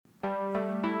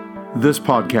This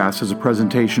podcast is a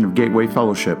presentation of Gateway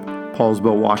Fellowship,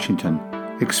 Paulsville, Washington.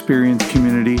 Experience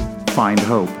community, find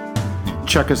hope.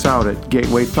 Check us out at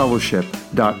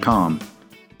gatewayfellowship.com.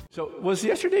 So, was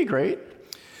yesterday great?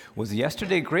 Was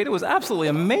yesterday great? It was absolutely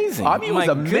amazing. I mean, it was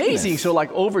amazing. Goodness. So,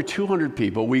 like over 200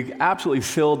 people. We absolutely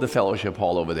filled the fellowship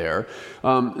hall over there.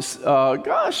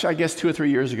 I guess 2 or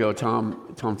 3 years ago,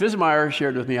 Tom Fismeyer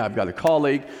shared with me, I've got a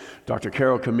colleague, Dr.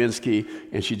 Carol Kaminsky,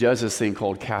 and she does this thing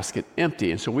called Casket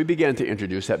Empty. And so we began to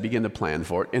introduce that, began to plan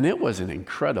for it, and it was an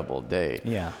incredible day.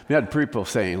 Yeah. We had people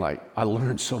saying, like, I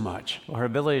learned so much. Well, her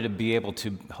ability to be able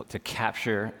to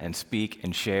capture and speak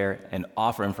and share and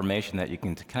offer information that you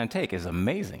can kind of take is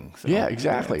amazing. So, yeah,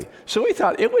 exactly. So we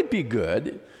thought it would be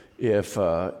good if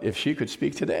she could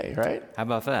speak today, right? How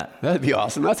about that? That'd be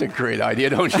awesome. That's a great idea,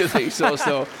 don't you think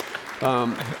so?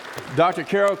 Dr.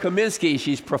 Carol Kaminsky,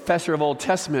 she's professor of Old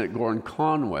Testament at Gordon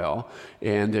Conwell,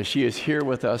 and she is here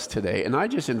with us today. And I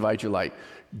just invite you,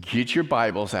 get your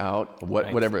Bibles out,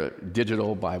 whatever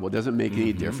digital Bible, it doesn't make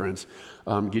any difference.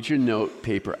 Get your note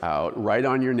paper out, write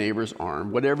on your neighbor's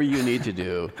arm, whatever you need to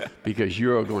do, because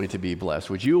you're going to be blessed.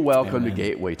 Would you welcome to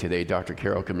Gateway today, Dr.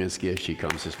 Carol Kaminsky, as she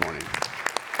comes this morning.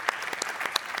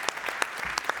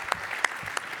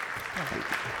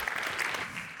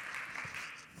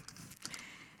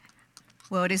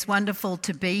 Well, it is wonderful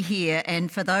to be here,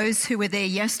 and for those who were there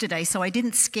yesterday, so I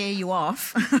didn't scare you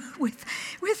off with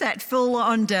that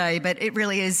full-on day, but it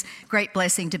really is a great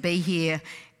blessing to be here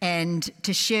and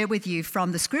to share with you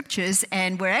from the scriptures.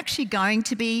 And we're actually going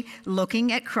to be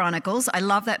looking at Chronicles. I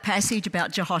love that passage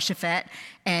about Jehoshaphat,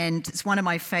 and it's one of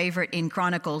my favorite in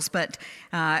Chronicles, but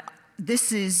we're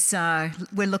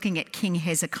looking at King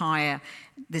Hezekiah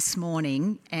this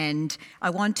morning, and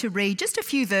I want to read just a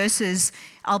few verses.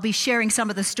 I'll be sharing some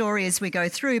of the story as we go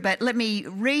through, but let me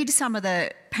read some of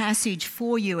the passage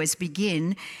for you as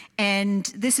begin. And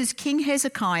this is King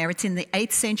Hezekiah. It's in the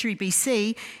 8th century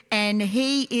BC, and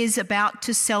he is about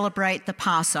to celebrate the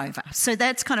Passover. So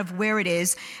that's kind of where it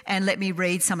is, and let me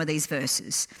read some of these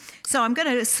verses. So I'm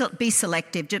going to be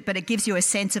selective, but it gives you a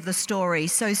sense of the story.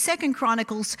 So 2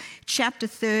 Chronicles chapter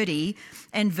 30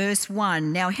 and verse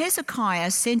 1. Now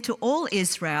Hezekiah sent to all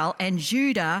Israel and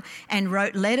Judah and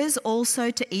wrote letters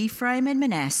also to Ephraim and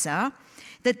Manasseh,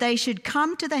 that they should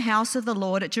come to the house of the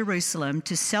Lord at Jerusalem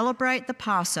to celebrate the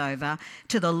Passover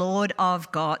to the Lord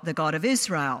of God, the God of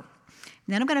Israel.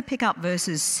 And then I'm going to pick up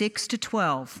verses 6 to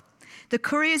 12. The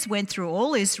couriers went through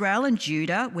all Israel and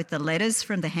Judah with the letters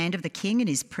from the hand of the king and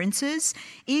his princes,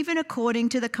 even according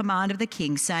to the command of the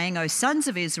king, saying, O sons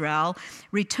of Israel,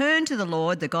 return to the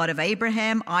Lord, the God of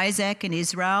Abraham, Isaac, and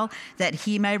Israel, that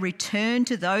he may return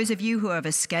to those of you who have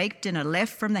escaped and are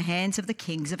left from the hands of the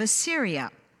kings of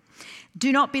Assyria.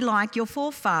 Do not be like your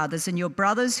forefathers and your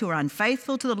brothers who are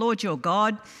unfaithful to the Lord your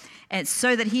God, and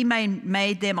so that he may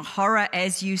made them a horror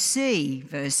as you see.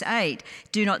 Verse 8,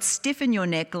 do not stiffen your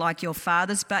neck like your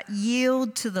fathers, but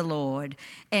yield to the Lord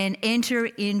and enter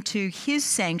into his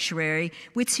sanctuary,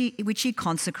 which he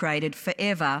consecrated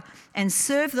forever, and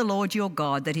serve the Lord your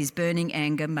God, that his burning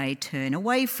anger may turn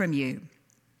away from you.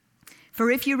 For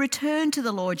if you return to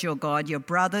the Lord your God, your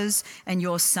brothers and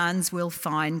your sons will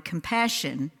find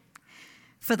compassion.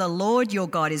 For the Lord your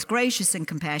God is gracious and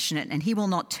compassionate, and he will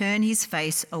not turn his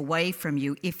face away from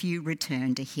you if you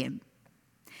return to him.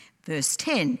 Verse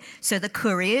 10, so the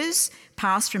couriers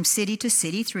passed from city to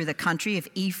city through the country of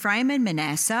Ephraim and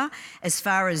Manasseh as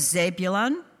far as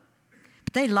Zebulun.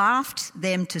 But they laughed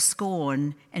them to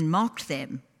scorn and mocked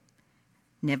them.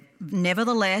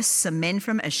 Nevertheless, some men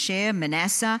from Asher,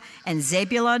 Manasseh, and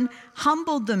Zebulun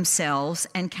humbled themselves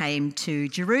and came to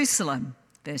Jerusalem.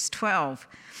 Verse 12,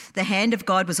 the hand of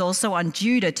God was also on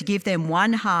Judah to give them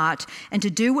one heart and to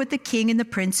do what the king and the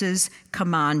princes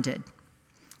commanded.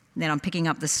 And then I'm picking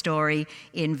up the story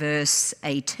in verse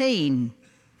 18.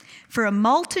 For a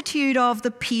multitude of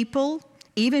the people,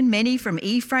 even many from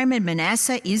Ephraim and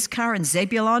Manasseh, Issachar and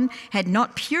Zebulun, had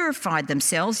not purified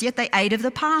themselves, yet they ate of the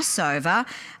Passover,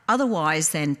 otherwise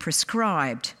than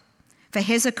prescribed. For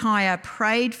Hezekiah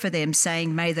prayed for them,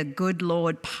 saying, May the good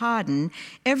Lord pardon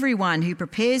everyone who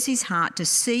prepares his heart to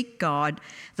seek God,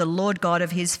 the Lord God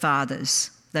of his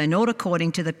fathers, though not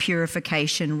according to the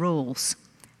purification rules.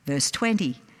 Verse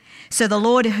 20, so the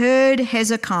Lord heard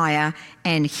Hezekiah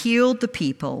and healed the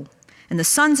people. And the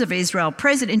sons of Israel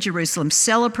present in Jerusalem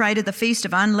celebrated the feast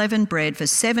of unleavened bread for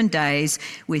 7 days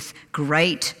with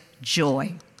great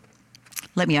joy.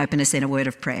 Let me open us in a word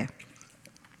of prayer.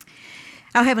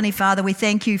 Our Heavenly Father, we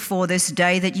thank you for this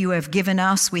day that you have given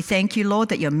us. We thank you, Lord,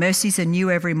 that your mercies are new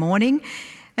every morning.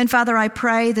 And Father, I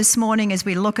pray this morning as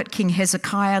we look at King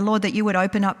Hezekiah, Lord, that you would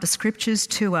open up the scriptures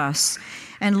to us.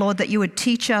 And Lord, that you would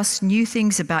teach us new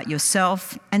things about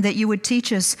yourself and that you would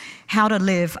teach us how to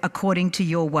live according to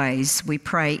your ways. We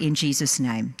pray in Jesus'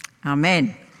 name.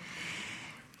 Amen.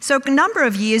 So a number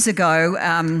of years ago,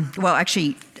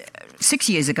 6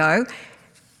 years ago,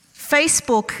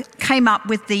 Facebook came up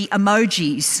with the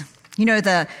emojis. You know,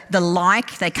 the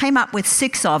like, they came up with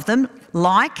 6 of them: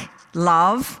 like,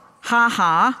 love,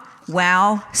 ha,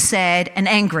 wow, sad, and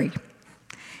angry.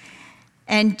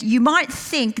 And you might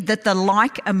think that the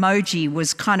like emoji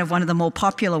was kind of one of the more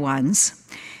popular ones.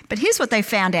 But here's what they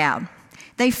found out.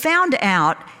 They found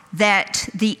out that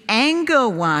the anger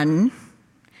one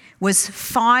was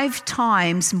 5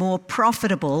 times more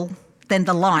profitable than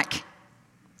the like.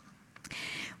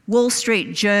 Wall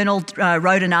Street Journal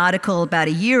wrote an article about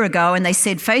a year ago, and they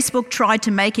said Facebook tried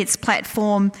to make its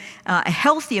platform a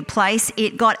healthier place.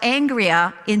 It got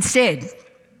angrier instead.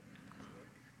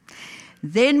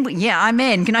 Then,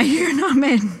 amen. Can I hear an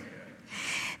amen?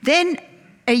 Then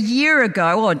a year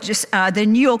ago, the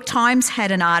New York Times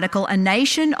had an article, "A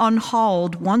Nation on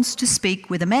Hold Wants to Speak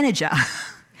with a Manager."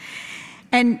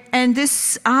 And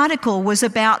this article was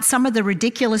about some of the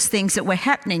ridiculous things that were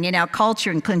happening in our culture.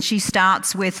 And she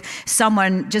starts with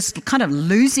someone just kind of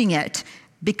losing it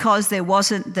because there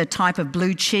wasn't the type of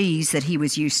blue cheese that he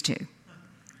was used to.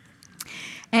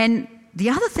 And the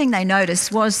other thing they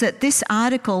noticed was that this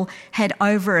article had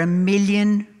over 1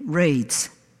 million reads.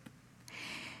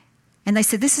 And they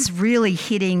said, this is really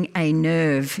hitting a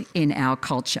nerve in our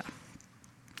culture.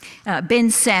 Ben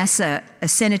Sasse, a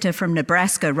senator from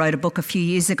Nebraska, wrote a book a few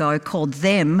years ago called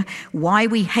Them, Why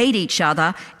We Hate Each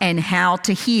Other and How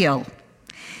to Heal.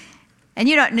 And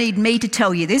you don't need me to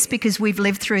tell you this because we've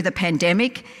lived through the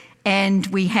pandemic and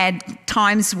we had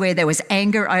times where there was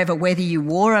anger over whether you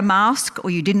wore a mask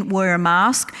or you didn't wear a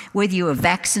mask, whether you were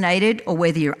vaccinated or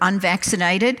whether you're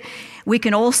unvaccinated. We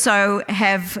can also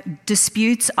have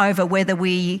disputes over whether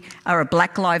we are a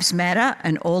Black Lives Matter,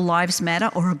 an All Lives Matter,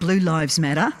 or a Blue Lives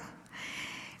Matter.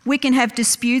 We can have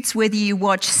disputes whether you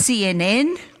watch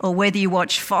CNN or whether you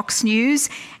watch Fox News.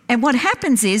 And what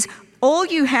happens is all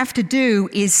you have to do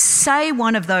is say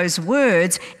one of those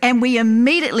words and we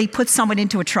immediately put someone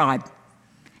into a tribe.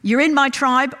 You're in my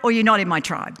tribe or you're not in my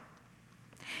tribe.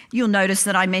 You'll notice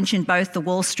that I mentioned both the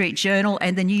Wall Street Journal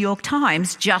and the New York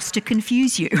Times just to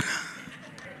confuse you.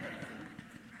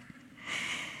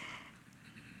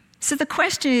 So the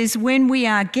question is, when we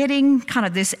are getting kind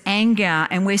of this anger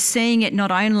and we're seeing it not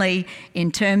only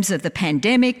in terms of the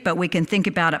pandemic, but we can think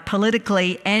about it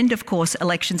politically, and of course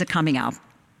elections are coming up.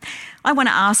 I want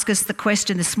to ask us the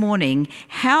question this morning,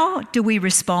 how do we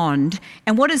respond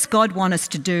and what does God want us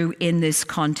to do in this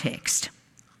context?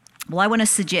 Well, I want to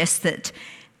suggest that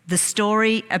the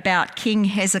story about King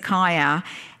Hezekiah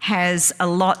has a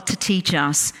lot to teach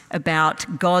us about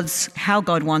how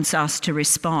God wants us to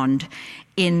respond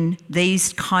in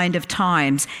these kind of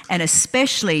times, and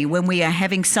especially when we are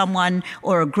having someone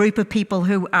or a group of people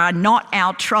who are not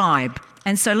our tribe.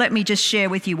 And so let me just share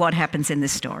with you what happens in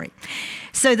this story.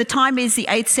 So the time is the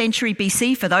 8th century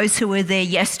BC. For those who were there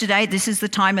yesterday, this is the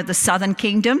time of the Southern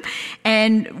Kingdom.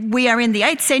 And we are in the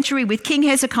 8th century with King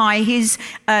Hezekiah, his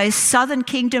Southern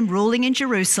Kingdom ruling in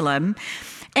Jerusalem.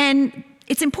 And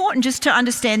it's important just to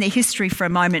understand the history for a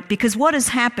moment, because what has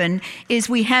happened is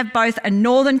we have both a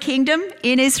northern kingdom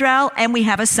in Israel and we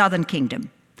have a southern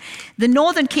kingdom. The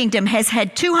northern kingdom has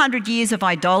had 200 years of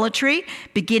idolatry,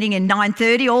 beginning in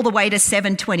 930 all the way to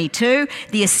 722.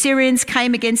 The Assyrians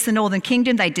came against the northern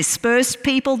kingdom. They dispersed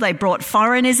people. They brought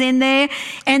foreigners in there.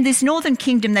 And this northern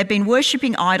kingdom, they've been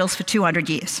worshipping idols for 200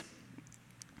 years.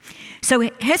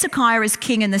 So Hezekiah is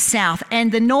king in the south,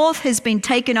 and the north has been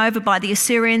taken over by the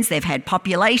Assyrians. They've had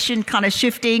population kind of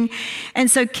shifting. And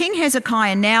so King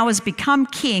Hezekiah now has become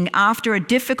king after a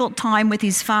difficult time with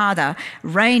his father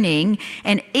reigning.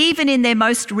 And even in their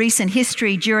most recent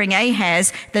history during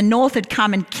Ahaz, the north had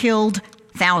come and killed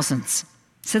thousands.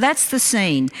 So that's the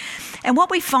scene. And what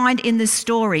we find in this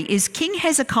story is King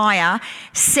Hezekiah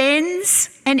sends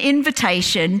an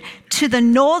invitation to the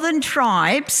northern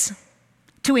tribes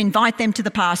to invite them to the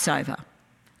Passover.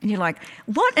 And you're like,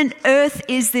 what on earth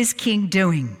is this king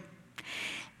doing?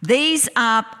 These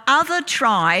are other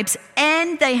tribes,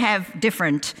 and they have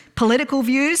different political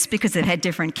views because they've had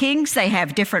different kings. They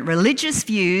have different religious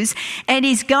views, and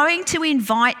he's going to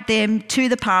invite them to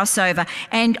the Passover.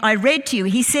 And I read to you,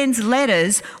 he sends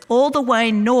letters all the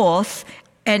way north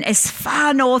and as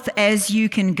far north as you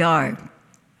can go.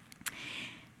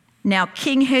 Now,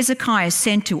 King Hezekiah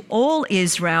sent to all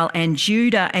Israel and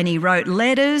Judah, and he wrote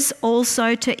letters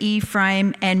also to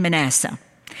Ephraim and Manasseh.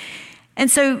 And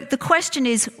so the question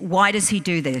is, why does he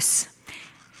do this?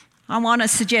 I want to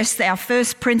suggest that our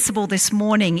first principle this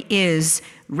morning is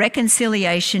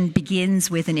reconciliation begins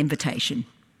with an invitation.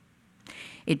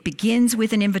 It begins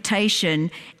with an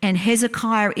invitation, and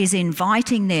Hezekiah is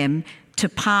inviting them to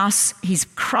pass. He's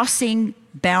crossing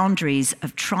boundaries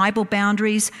of tribal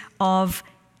boundaries, of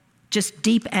just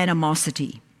deep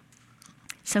animosity.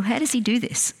 So how does he do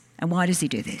this? And why does he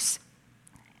do this?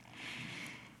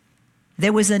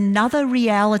 There was another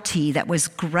reality that was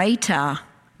greater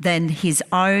than his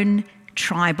own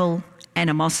tribal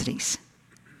animosities.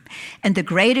 And the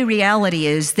greater reality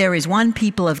is there is one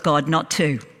people of God, not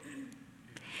two.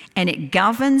 And it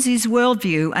governs his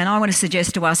worldview, and I want to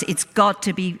suggest to us it's got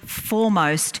to be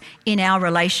foremost in our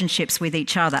relationships with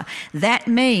each other. That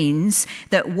means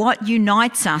that what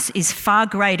unites us is far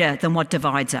greater than what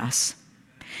divides us.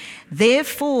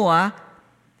 Therefore,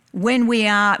 when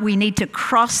we need to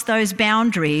cross those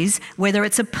boundaries, whether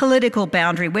it's a political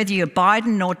boundary, whether you're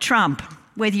Biden or Trump,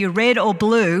 whether you're red or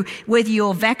blue, whether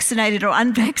you're vaccinated or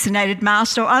unvaccinated,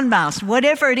 masked or unmasked,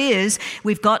 whatever it is,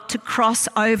 we've got to cross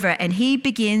over. And he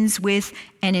begins with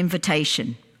an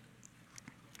invitation.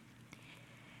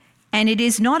 And it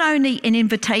is not only an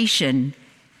invitation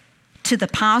to the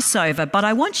Passover, but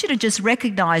I want you to just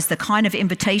recognize the kind of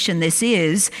invitation this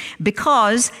is,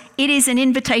 because it is an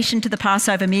invitation to the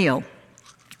Passover meal.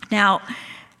 Now,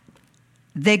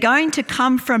 they're going to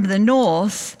come from the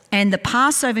north, and the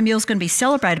Passover meal is going to be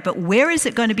celebrated, but where is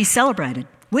it going to be celebrated?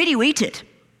 Where do you eat it?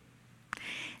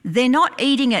 They're not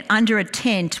eating it under a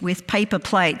tent with paper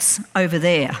plates over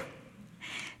there.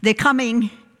 They're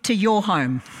coming to your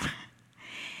home.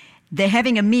 They're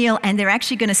having a meal, and they're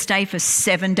actually going to stay for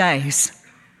 7 days.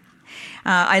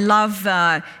 I love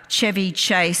Chevy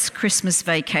Chase Christmas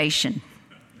Vacation.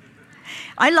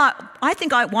 Why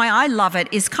I love it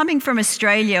is, coming from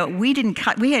Australia, we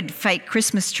had fake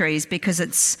Christmas trees because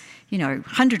it's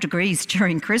 100 degrees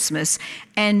during Christmas,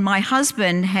 and my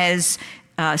husband has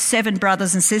 7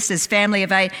 brothers and sisters, family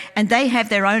of 8, and they have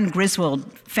their own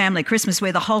Griswold family Christmas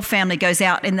where the whole family goes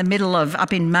out in the middle of,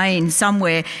 up in Maine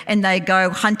somewhere, and they go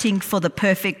hunting for the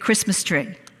perfect Christmas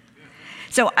tree.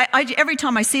 So every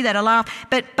time I see that, I laugh.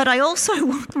 But I also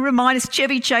remind us,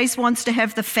 Chevy Chase wants to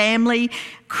have the family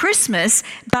Christmas,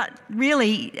 but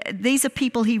really, these are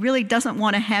people he really doesn't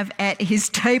want to have at his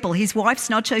table. His wife's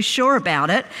not so sure about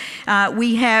it.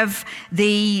 We have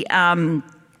the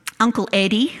Uncle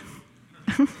Eddie,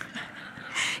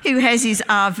 who has his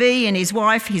RV and his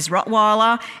wife, his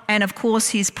Rottweiler, and of course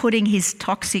he's putting his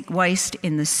toxic waste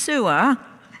in the sewer.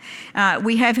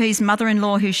 We have his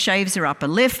mother-in-law who shaves her upper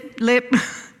lip,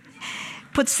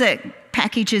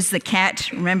 packages the cat,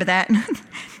 remember that?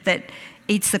 That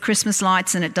eats the Christmas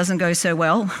lights and it doesn't go so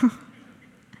well.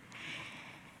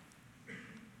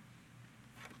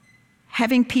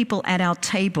 Having people at our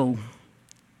table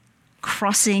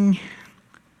crossing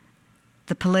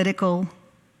the political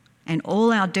and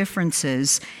all our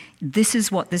differences, this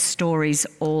is what this story's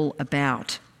all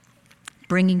about,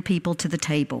 bringing people to the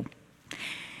table.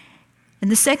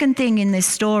 And the second thing in this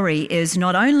story is,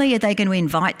 not only are they going to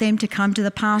invite them to come to the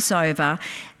Passover,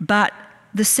 but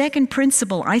the second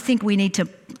principle I think we need to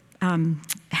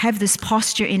have this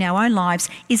posture in our own lives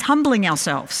is humbling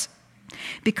ourselves.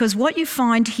 Because what you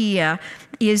find here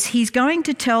is he's going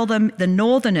to tell them, the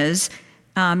northerners,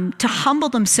 to humble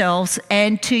themselves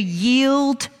and to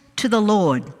yield to the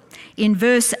Lord. In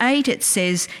verse 8 it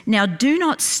says, "Now do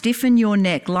not stiffen your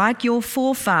neck like your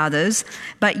forefathers,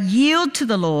 but yield to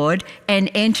the Lord and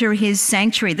enter his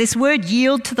sanctuary." This word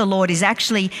yield to the Lord is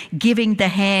actually giving the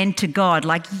hand to God,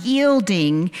 like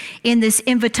yielding in this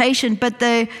invitation. But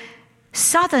the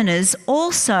southerners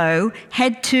also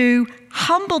had to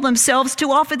humble themselves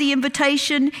to offer the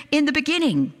invitation in the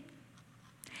beginning.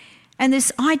 And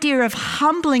this idea of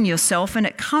humbling yourself, and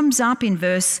it comes up in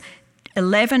verse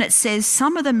 11, it says,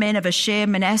 "Some of the men of Asher,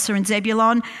 Manasseh, and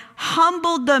Zebulun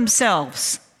humbled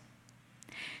themselves."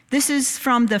 This is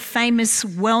from the famous,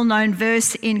 well-known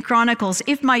verse in Chronicles,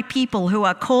 "If my people who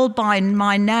are called by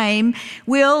my name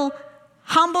will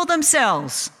humble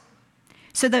themselves."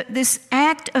 So that this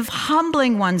act of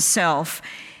humbling oneself,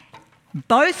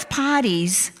 both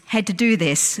parties had to do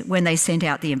this when they sent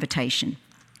out the invitation.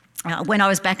 When I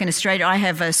was back in Australia, I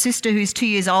have a sister who's 2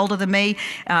 years older than me.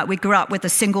 We grew up with a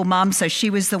single mum, so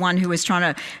she was the one who was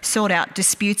trying to sort out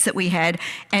disputes that we had.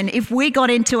 And if we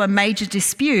got into a major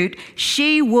dispute,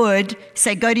 she would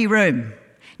say, "Go to your room."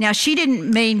 Now, she didn't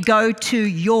mean go to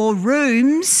your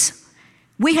rooms.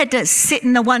 We had to sit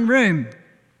in the one room.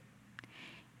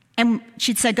 And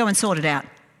she'd say, "Go and sort it out."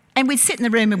 And we'd sit in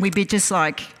the room and we'd be just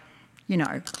like,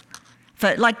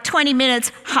 for like 20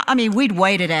 minutes. I mean, we'd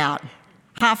wait it out.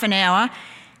 half an hour,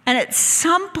 and at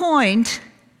some point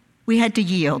we had to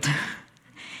yield.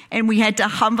 And we had to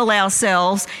humble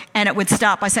ourselves, and it would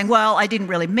start by saying, well, I didn't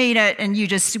really mean it, and you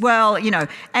just, well,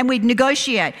 and we'd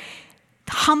negotiate.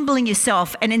 Humbling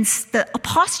yourself, and in the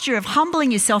posture of humbling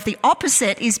yourself, the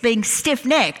opposite is being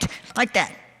stiff-necked, like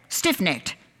that,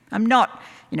 stiff-necked. I'm not,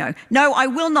 no, I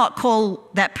will not call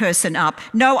that person up.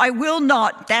 No, I will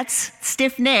not. That's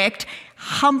stiff-necked.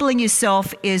 Humbling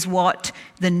yourself is what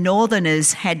the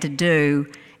Northerners had to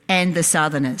do, and the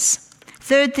Southerners.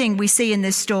 Third thing we see in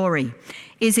this story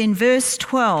is in verse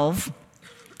 12,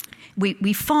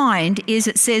 we find is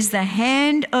it says the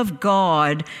hand of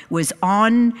God was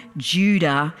on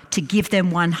Judah to give them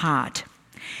one heart.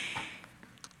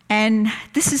 And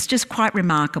this is just quite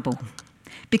remarkable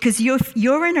because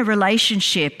you're in a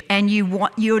relationship and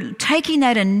you're taking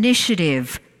that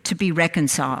initiative to be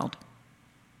reconciled.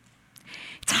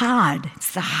 It's hard.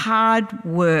 It's the hard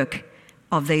work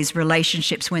of these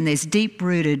relationships when there's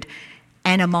deep-rooted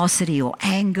animosity or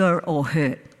anger or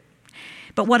hurt.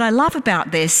 But what I love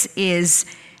about this is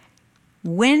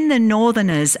when the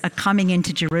Northerners are coming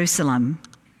into Jerusalem,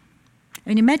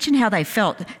 imagine how they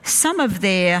felt. Some of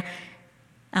their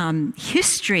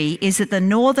history is that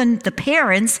the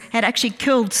parents had actually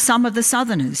killed some of the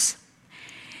Southerners.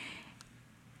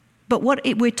 But what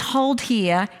we're told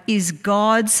here is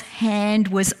God's hand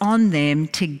was on them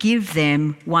to give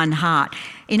them one heart.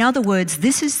 In other words,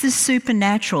 this is the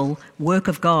supernatural work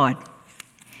of God.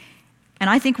 And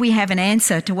I think we have an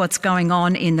answer to what's going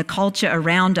on in the culture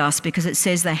around us because it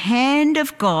says the hand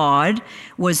of God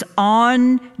was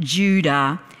on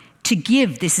Judah to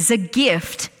give. This is a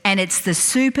gift, and it's the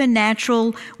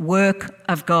supernatural work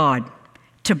of God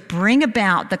to bring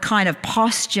about the kind of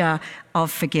posture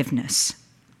of forgiveness.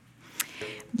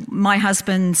 My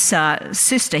husband's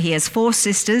sister, he has 4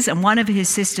 sisters, and one of his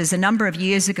sisters a number of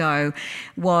years ago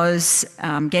was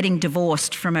getting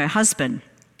divorced from her husband.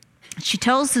 She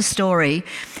tells the story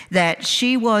that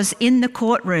she was in the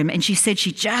courtroom and she said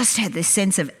she just had this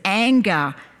sense of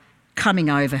anger coming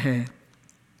over her.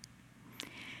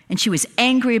 And she was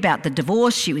angry about the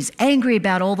divorce. She was angry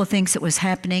about all the things that was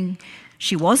happening.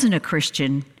 She wasn't a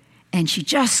Christian. And she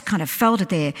just kind of felt it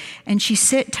there. And she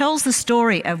tells the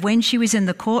story of when she was in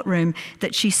the courtroom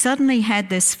that she suddenly had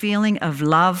this feeling of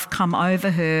love come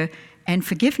over her and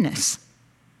forgiveness.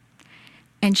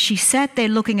 And she sat there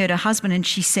looking at her husband and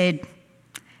she said,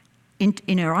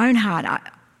 in her own heart,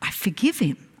 I forgive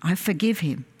him. I forgive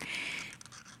him.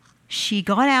 She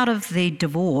got out of the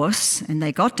divorce and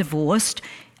they got divorced.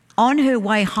 On her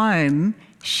way home,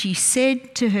 she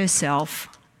said to herself,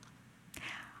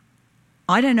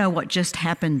 I don't know what just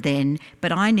happened then,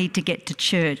 but I need to get to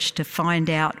church to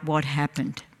find out what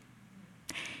happened.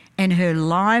 And her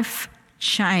life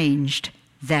changed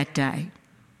that day.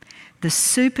 The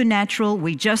supernatural,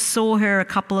 we just saw her a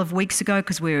couple of weeks ago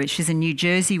because she's in New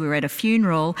Jersey, we were at a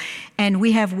funeral, and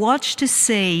we have watched to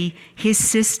see his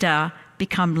sister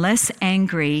become less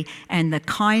angry and the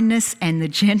kindness and the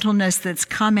gentleness that's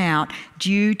come out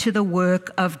due to the work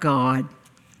of God.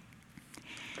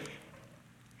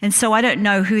 And so I don't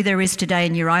know who there is today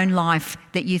in your own life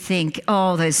that you think,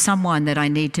 oh, there's someone that I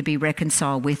need to be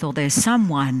reconciled with, or there's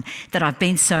someone that I've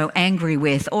been so angry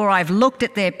with, or I've looked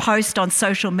at their post on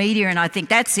social media and I think,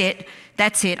 that's it,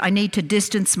 I need to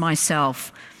distance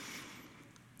myself.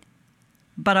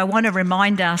 But I want to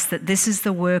remind us that this is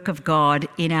the work of God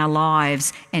in our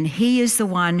lives, and He is the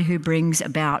one who brings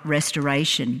about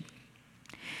restoration.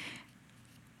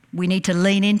 We need to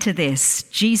lean into this.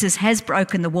 Jesus has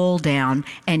broken the wall down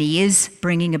and He is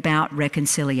bringing about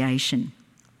reconciliation.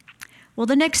 Well,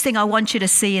 the next thing I want you to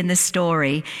see in this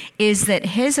story is that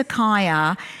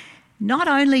Hezekiah, not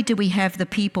only do we have the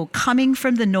people coming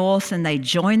from the north and they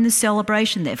join the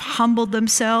celebration, they've humbled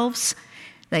themselves,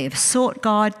 they have sought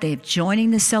God, they're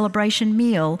joining the celebration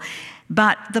meal,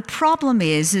 but the problem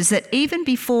is that even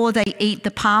before they eat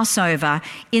the Passover,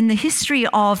 in the history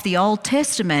of the Old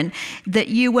Testament, that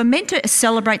you were meant to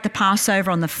celebrate the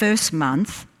Passover on the first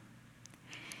month.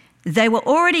 They were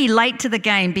already late to the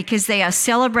game because they are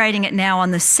celebrating it now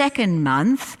on the second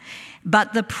month.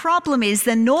 But the problem is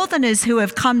the Northerners who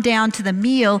have come down to the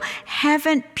meal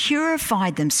haven't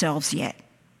purified themselves yet.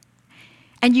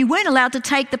 And you weren't allowed to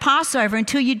take the Passover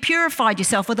until you'd purified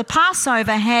yourself. Well, the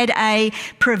Passover had a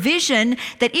provision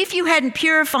that if you hadn't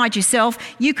purified yourself,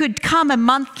 you could come a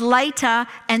month later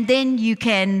and then you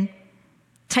can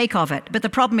take of it. But the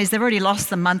problem is they've already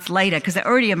lost the month later because they're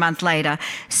already a month later.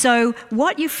 So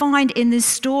what you find in this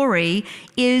story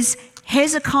is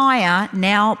Hezekiah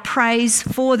now prays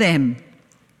for them.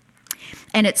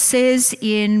 And it says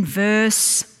in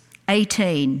verse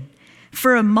 18,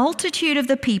 For a multitude of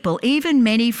the people, even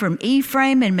many from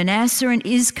Ephraim and Manasseh and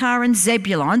Issachar and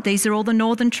Zebulun, these are all the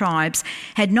northern tribes,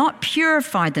 had not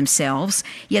purified themselves,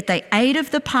 yet they ate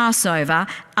of the Passover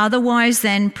otherwise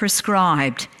than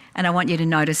prescribed. And I want you to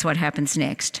notice what happens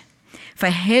next. For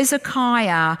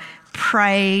Hezekiah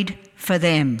prayed for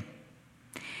them.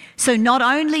 So not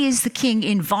only is the king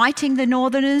inviting the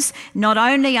northerners, not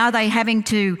only are they having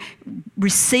to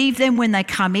receive them when they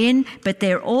come in, but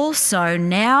they're also,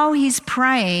 now he's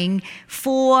praying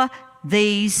for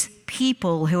these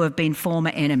people who have been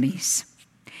former enemies.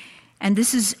 And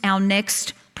this is our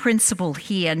next principle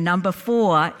here. Number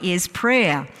 4 is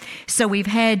prayer. So we've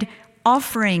had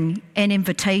offering an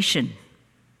invitation,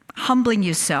 humbling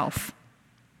yourself,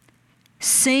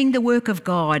 seeing the work of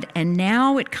God, and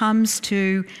now it comes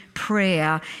to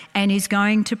prayer, and he's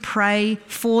going to pray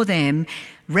for them.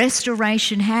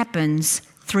 Restoration happens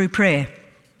through prayer.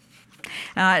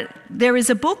 There is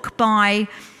a book by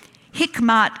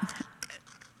Hikmat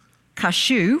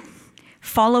Kashu,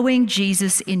 Following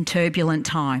Jesus in Turbulent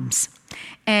Times.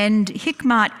 And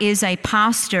Hikmat is a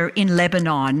pastor in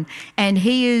Lebanon, and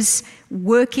he is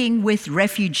working with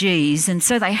refugees. And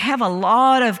so they have a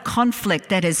lot of conflict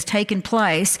that has taken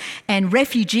place, and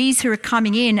refugees who are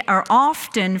coming in are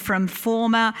often from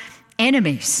former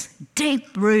enemies,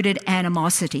 deep-rooted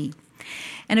animosity.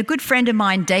 And a good friend of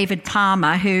mine, David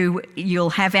Palmer, who you'll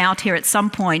have out here at some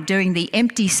point doing the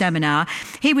Empty Seminar,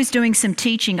 he was doing some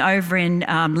teaching over in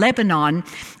Lebanon,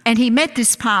 and he met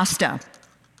this pastor.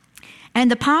 And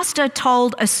the pastor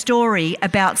told a story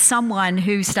about someone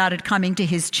who started coming to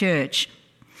his church.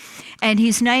 And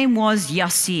his name was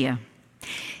Yassir.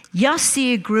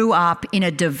 Yassir grew up in a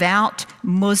devout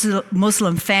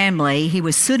Muslim family. He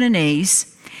was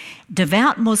Sudanese,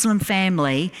 devout Muslim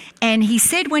family. And he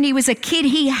said when he was a kid,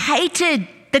 he hated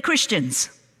the Christians.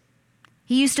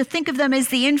 He used to think of them as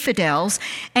the infidels.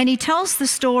 And he tells the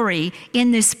story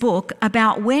in this book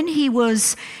about when he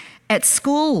was at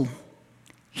school.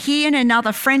 He and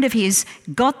another friend of his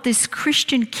got this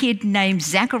Christian kid named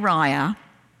Zachariah,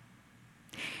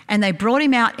 and they brought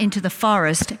him out into the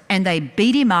forest and they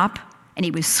beat him up, and he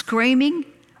was screaming,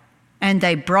 and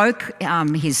they broke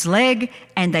his leg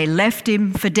and they left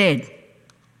him for dead.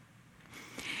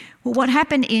 Well, what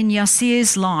happened in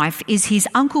Yassir's life is his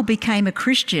uncle became a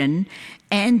Christian,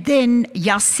 and then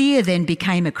Yassir then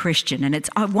became a Christian, and it's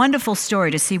a wonderful story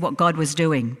to see what God was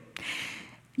doing.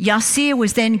 Yassir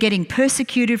was then getting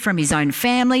persecuted from his own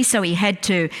family, so he had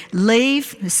to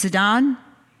leave Sudan.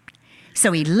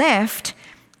 So he left,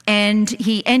 and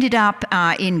he ended up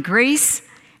in Greece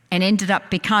and ended up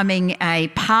becoming a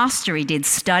pastor. He did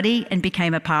study and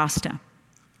became a pastor.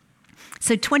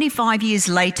 So 25 years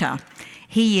later,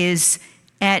 he is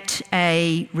at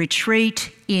a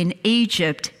retreat in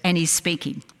Egypt, and he's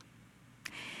speaking.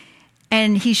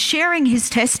 And he's sharing his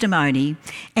testimony,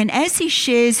 and as he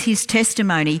shares his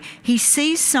testimony, he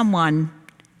sees someone,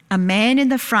 a man in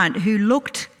the front who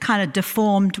looked kind of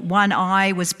deformed, one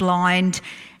eye was blind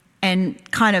and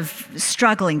kind of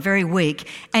struggling, very weak.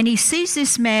 And he sees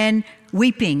this man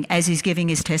weeping as he's giving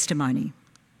his testimony.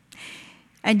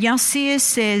 And Yassir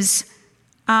says,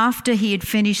 after he had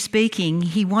finished speaking,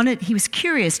 he was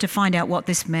curious to find out what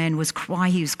this man was, why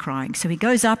he was crying. So he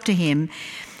goes up to him,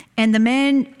 and the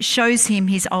man shows him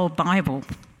his old Bible.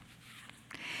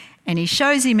 And he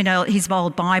shows him his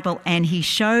old Bible, and he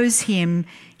shows him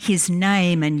his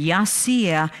name, and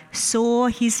Yassir saw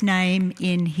his name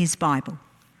in his Bible.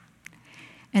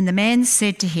 And the man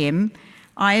said to him,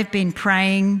 I have been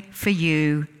praying for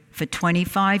you for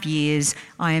 25 years.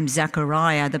 I am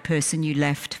Zachariah, the person you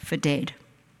left for dead.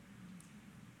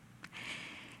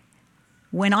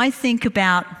 When I think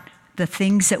about the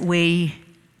things that we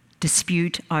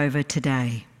dispute over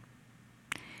today,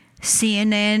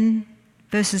 CNN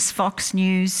versus Fox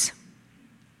News,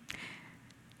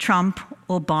 Trump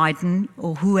or Biden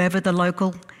or whoever the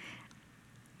local,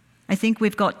 I think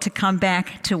we've got to come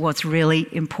back to what's really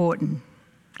important.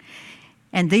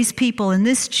 And these people in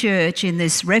this church, in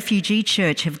this refugee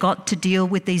church, have got to deal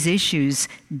with these issues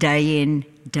day in,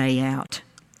 day out.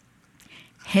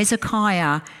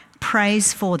 Hezekiah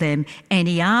prays for them, and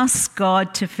he asks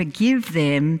God to forgive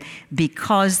them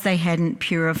because they hadn't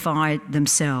purified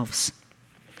themselves.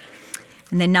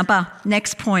 And then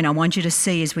next point I want you to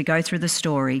see as we go through the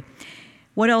story.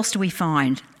 What else do we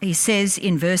find? He says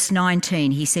in verse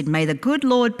 19, he said, may the good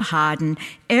Lord pardon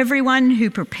everyone who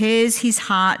prepares his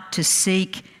heart to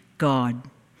seek God,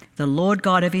 the Lord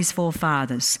God of his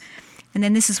forefathers. And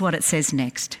then this is what it says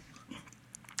next.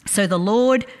 So the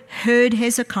Lord heard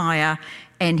Hezekiah,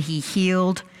 and he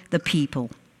healed the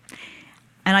people.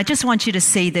 And I just want you to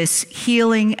see this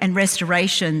healing and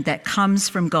restoration that comes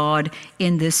from God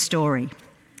in this story.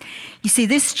 You see,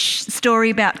 this story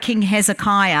about King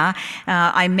Hezekiah,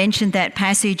 I mentioned that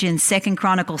passage in 2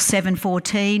 Chronicles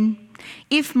 7:14.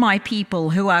 If my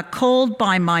people who are called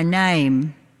by my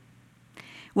name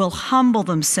will humble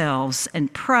themselves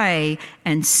and pray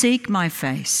and seek my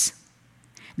face,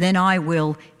 then I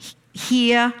will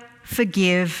hear,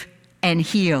 forgive, and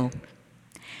heal.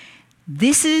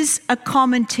 This is a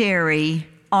commentary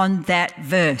on that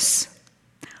verse.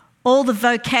 All the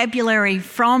vocabulary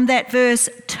from that verse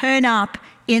turn up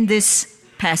in this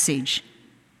passage.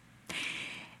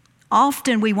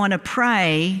 Often we want to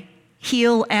pray,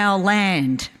 heal our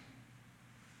land.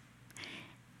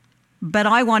 But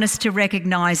I want us to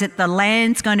recognize that the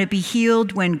land's going to be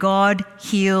healed when God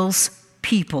heals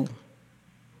people.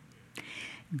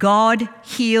 God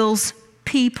heals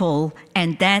people,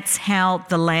 and that's how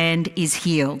the land is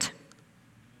healed.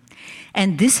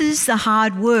 And this is the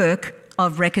hard work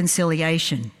of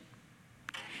reconciliation.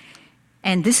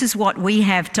 And this is what we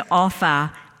have to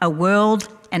offer a world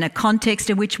and a context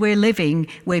in which we're living,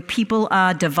 where people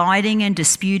are dividing and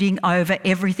disputing over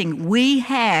everything. We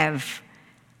have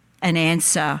an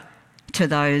answer to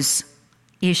those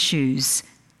issues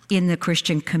in the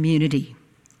Christian community.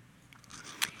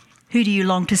 Who do you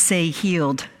long to see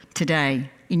healed today?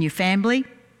 In your family?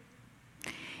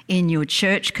 In your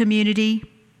church community?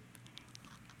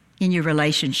 In your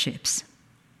relationships?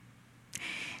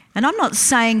 And I'm not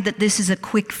saying that this is a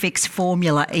quick fix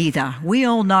formula either. We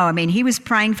all know, I mean, he was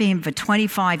praying for him for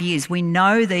 25 years. We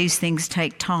know these things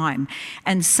take time.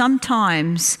 And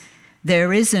sometimes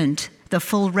there isn't the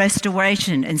full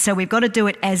restoration. And so we've got to do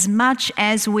it as much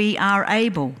as we are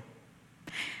able.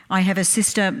 I have a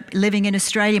sister living in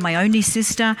Australia, my only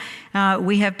sister.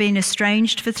 We have been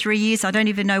estranged for 3 years. I don't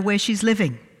even know where she's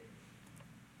living.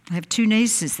 I have 2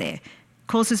 nieces there.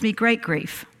 Causes me great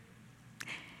grief.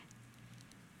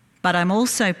 But I'm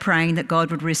also praying that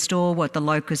God would restore what the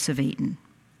locusts have eaten.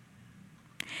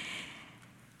 I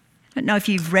don't know if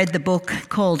you've read the book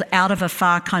called Out of a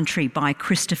Far Country by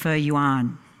Christopher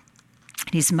Yuan,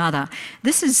 his mother.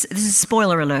 This is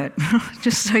spoiler alert,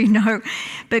 just so you know.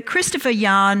 But Christopher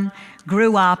Yuan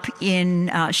grew up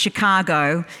in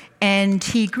Chicago, and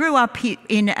he grew up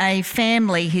in a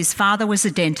family. His father was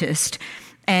a dentist,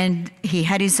 and he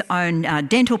had his own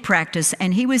dental practice,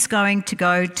 and he was going to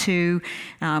go to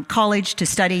college to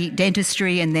study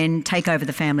dentistry and then take over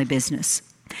the family business.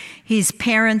 His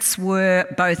parents were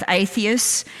both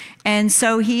atheists, and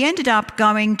so he ended up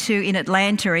going to, in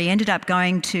Atlanta, he ended up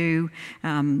going to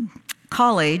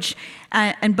college,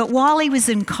 but while he was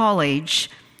in college,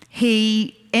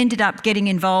 he ended up getting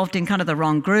involved in kind of the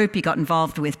wrong group. He got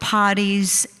involved with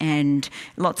parties and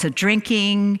lots of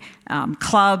drinking,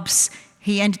 clubs.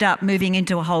 He ended up moving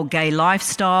into a whole gay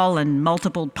lifestyle and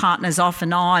multiple partners off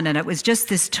and on, and it was just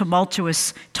this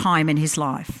tumultuous time in his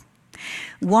life.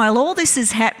 While all this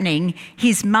is happening,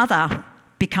 his mother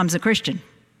becomes a Christian.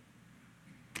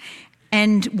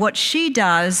 And what she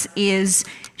does is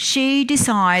she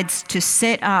decides to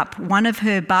set up one of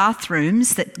her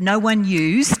bathrooms that no one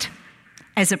used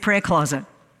as a prayer closet.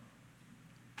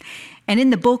 And in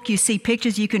the book, you see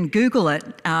pictures, you can Google it,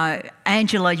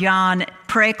 Angela Yuan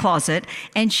prayer closet,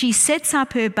 and she sets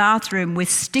up her bathroom with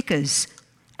stickers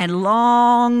and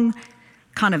long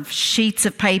kind of sheets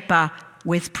of paper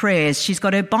with prayers. She's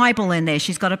got her Bible in there.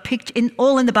 She's got a picture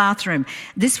all in the bathroom.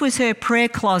 This was her prayer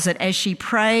closet as she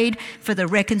prayed for the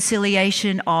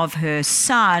reconciliation of her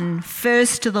son,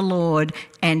 first to the Lord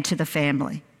and to the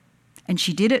family. And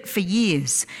she did it for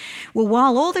years. Well,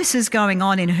 while all this is going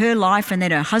on in her life, and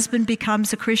then her husband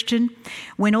becomes a Christian,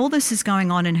 when all this is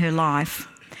going on in her life,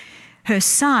 her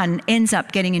son ends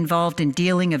up getting involved in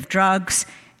dealing of drugs,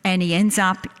 and he ends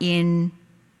up in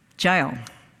jail,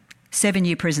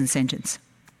 7-year prison sentence.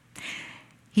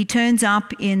 He turns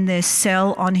up in the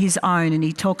cell on his own, and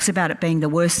he talks about it being the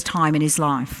worst time in his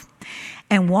life.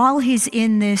 And while he's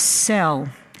in this cell,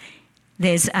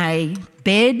 there's a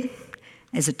bed,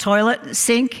 there's a toilet,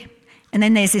 sink, and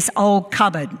then there's this old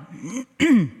cupboard.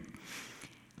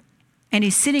 And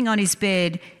he's sitting on his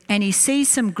bed, and he sees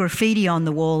some graffiti on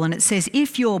the wall, and it says,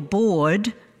 "If you're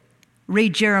bored,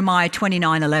 read Jeremiah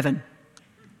 29:11."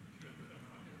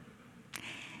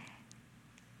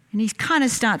 And he kind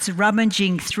of starts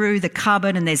rummaging through the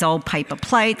cupboard, and there's old paper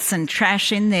plates and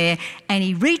trash in there, and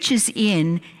he reaches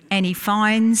in and he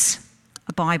finds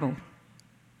a Bible.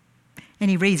 And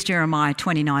he reads Jeremiah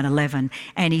 29:11,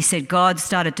 and he said, God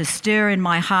started to stir in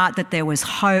my heart that there was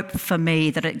hope for me,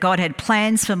 that God had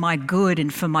plans for my good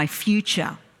and for my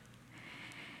future.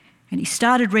 And he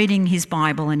started reading his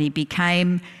Bible, and he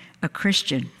became a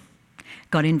Christian,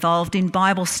 got involved in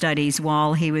Bible studies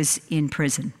while he was in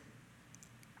prison.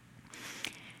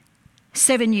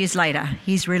 7 years later,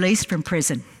 he's released from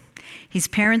prison. His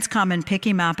parents come and pick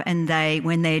him up, and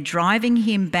when they're driving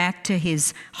him back to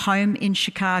his home in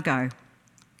Chicago,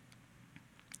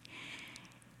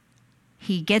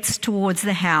 he gets towards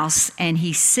the house and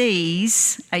he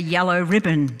sees a yellow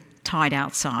ribbon tied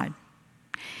outside.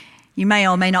 You may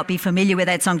or may not be familiar with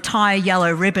that song. "Tie a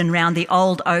Yellow Ribbon Round the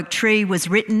Old Oak Tree" was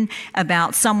written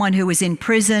about someone who was in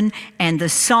prison, and the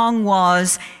song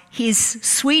was his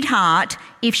sweetheart,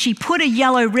 if she put a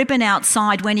yellow ribbon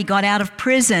outside when he got out of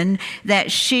prison,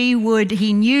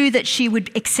 he knew that she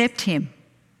would accept him.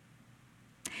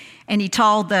 And he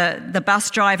told the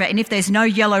bus driver, "And if there's no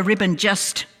yellow ribbon,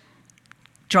 just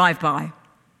drive by."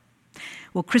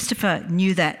 Well, Christopher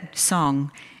knew that song,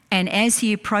 and as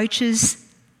he approaches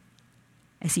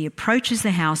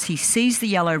the house, he sees the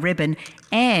yellow ribbon,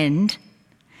 and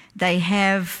they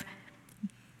have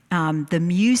the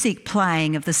music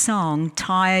playing of the song,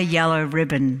 "Tie a Yellow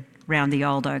Ribbon Round the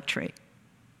Old Oak Tree."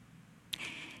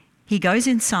 He goes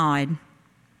inside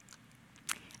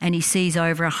and he sees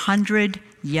over 100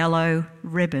 yellow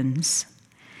ribbons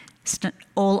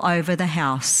all over the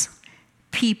house,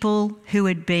 people who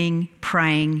had been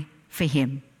praying for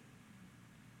him.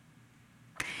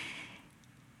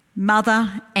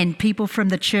 Mother and people from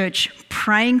the church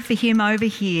praying for him over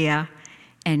here,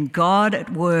 and God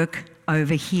at work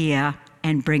over here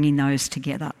and bringing those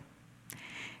together.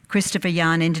 Christopher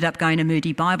Young ended up going to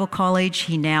Moody Bible College.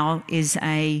 He now is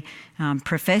a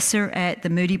professor at the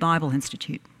Moody Bible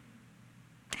Institute.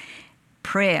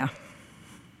 Prayer.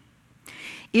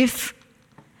 If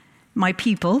my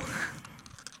people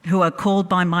who are called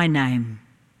by my name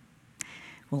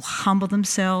will humble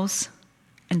themselves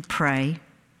and pray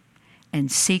and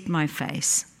seek my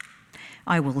face,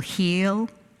 I will hear,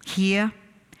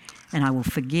 and I will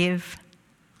forgive,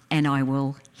 and I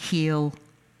will heal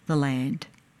the land.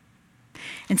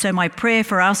 And so my prayer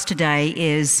for us today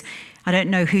is, I don't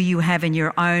know who you have in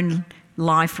your own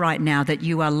life right now that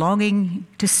you are longing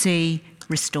to see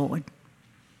restored.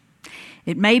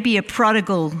 It may be a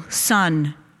prodigal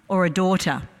son or a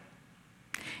daughter.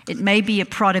 It may be a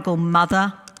prodigal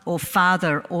mother or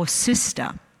father or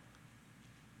sister.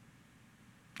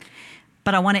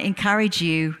 But I want to encourage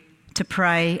you to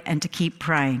pray and to keep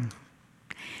praying,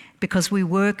 because we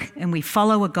work and we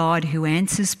follow a God who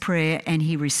answers prayer and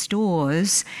he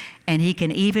restores, and he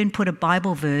can even put a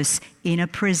Bible verse in a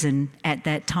prison at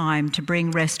that time to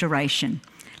bring restoration.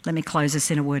 Let me close us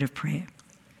in a word of prayer.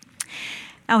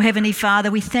 Our Heavenly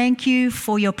Father, we thank you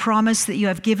for your promise that you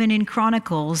have given in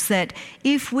Chronicles, that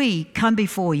if we come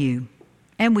before you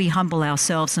and we humble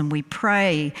ourselves and we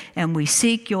pray and we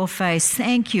seek your face,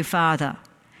 thank you, Father,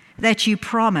 that you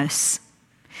promise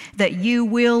that you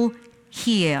will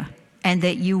hear and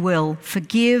that you will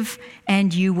forgive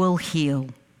and you will heal.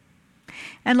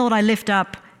 And Lord, I lift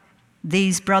up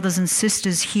these brothers and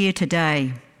sisters here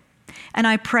today, and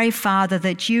I pray, Father,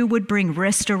 that you would bring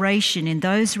restoration in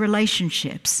those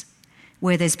relationships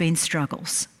where there's been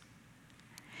struggles.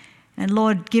 And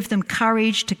Lord, give them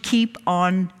courage to keep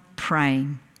on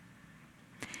praying.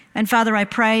 And Father, I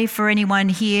pray for anyone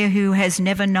here who has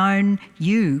never known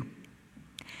you.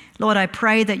 Lord, I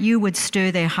pray that you would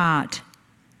stir their heart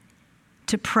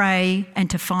to pray and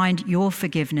to find your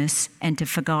forgiveness and to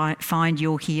find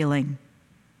your healing.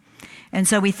 And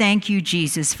so we thank you,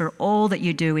 Jesus, for all that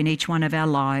you do in each one of our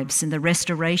lives and the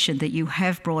restoration that you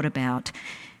have brought about.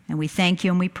 And we thank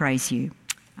you and we praise you.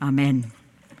 Amen.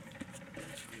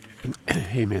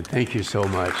 Amen. Thank you so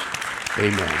much.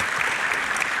 Amen.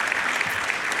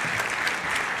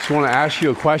 I want to ask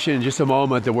you a question in just a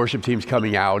moment. The worship team's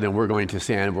coming out and we're going to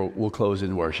stand. We'll close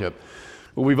in worship.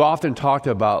 But we've often talked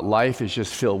about life is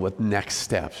just filled with next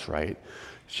steps, right?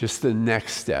 It's just the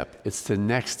next step. It's the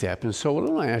next step. And so what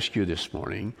I want to ask you this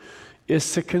morning is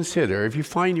to consider, if you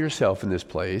find yourself in this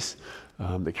place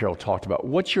that Carol talked about,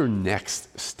 what's your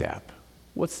next step?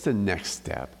 What's the next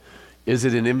step? Is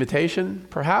it an invitation,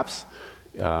 perhaps?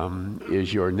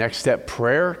 Is your next step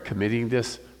prayer, committing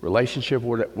this relationship,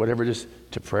 whatever it is,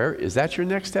 to prayer? Is that your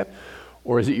next step?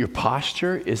 Or is it your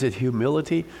posture? Is it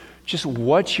humility? Just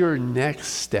what's your next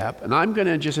step? And I'm going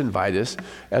to just invite us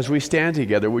as we stand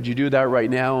together. Would you do that right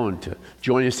now and to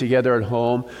join us together at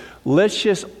home? Let's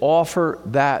just offer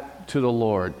that to the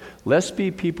Lord. Let's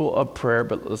be people of prayer,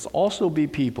 but let's also be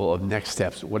people of next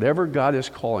steps. Whatever God is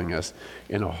calling us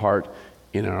in our heart,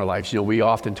 in our lives. You know, we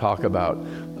often talk about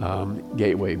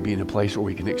Gateway being a place where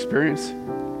we can experience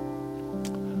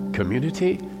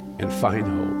community and find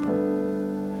hope.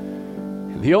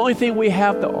 And the only thing we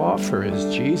have to offer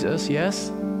is Jesus, yes?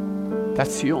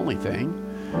 That's the only thing.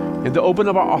 And to open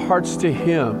up our hearts to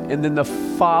Him, and then to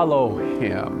follow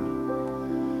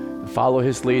Him. Follow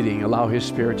His leading, allow His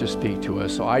Spirit to speak to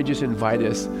us. So I just invite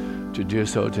us to do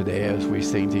so today as we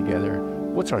sing together.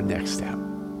 What's our next step?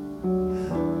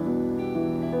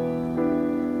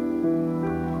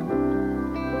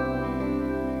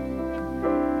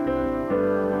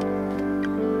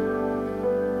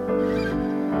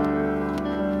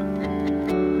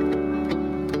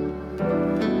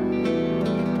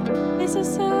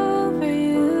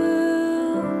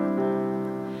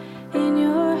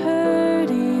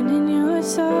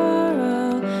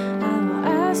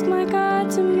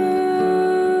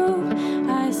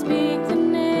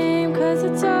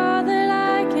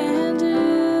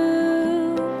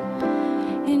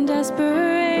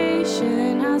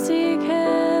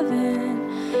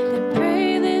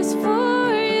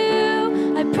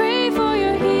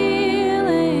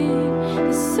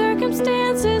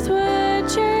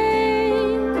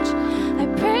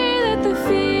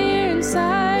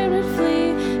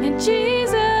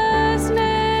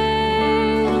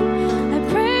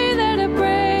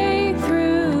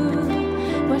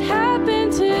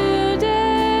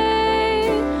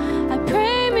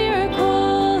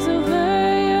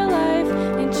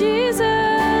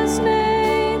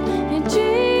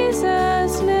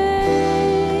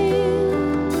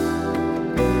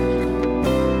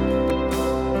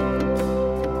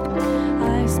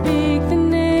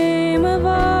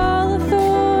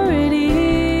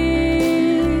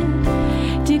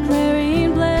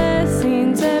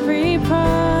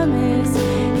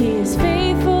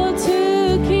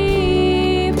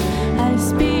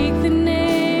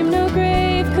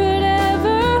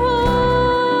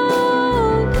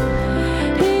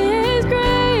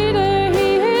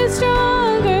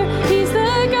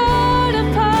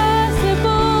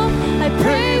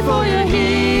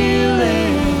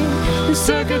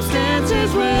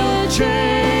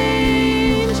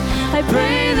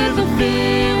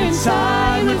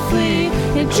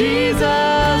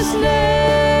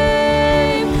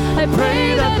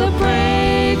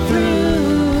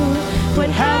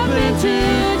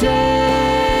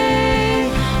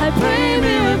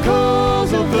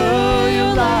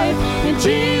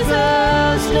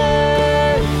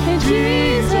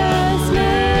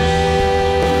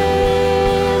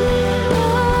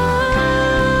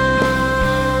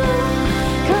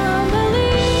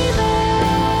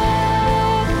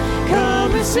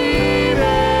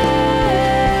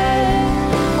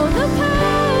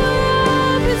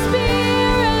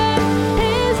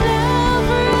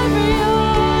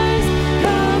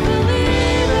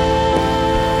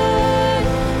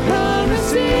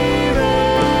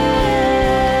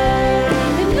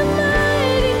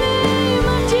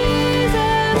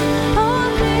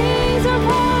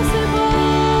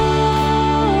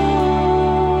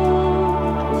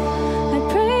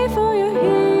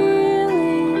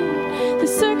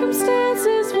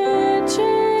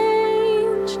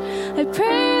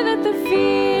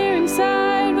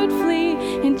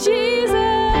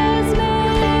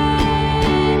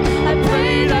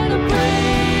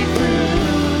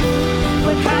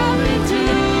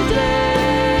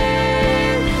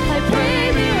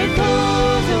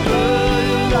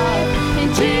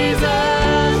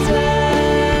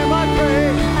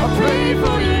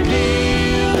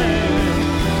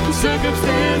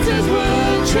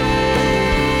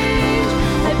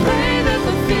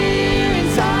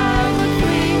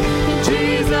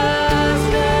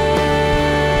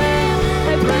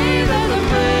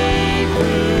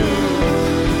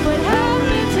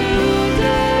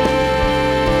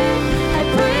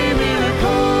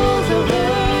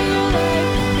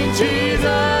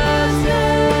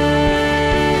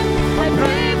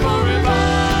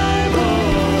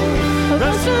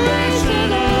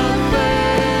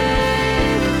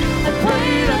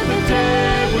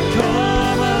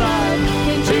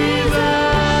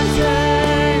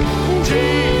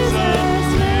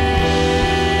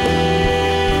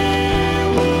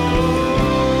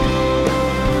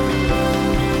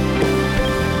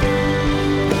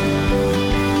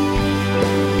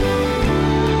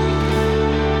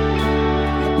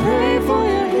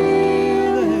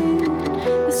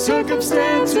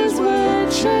 Circumstances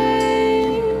would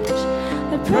change.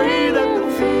 I pray that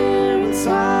the fear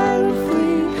inside would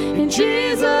flee. In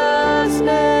Jesus'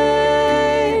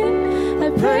 name, I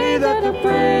pray that the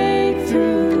praise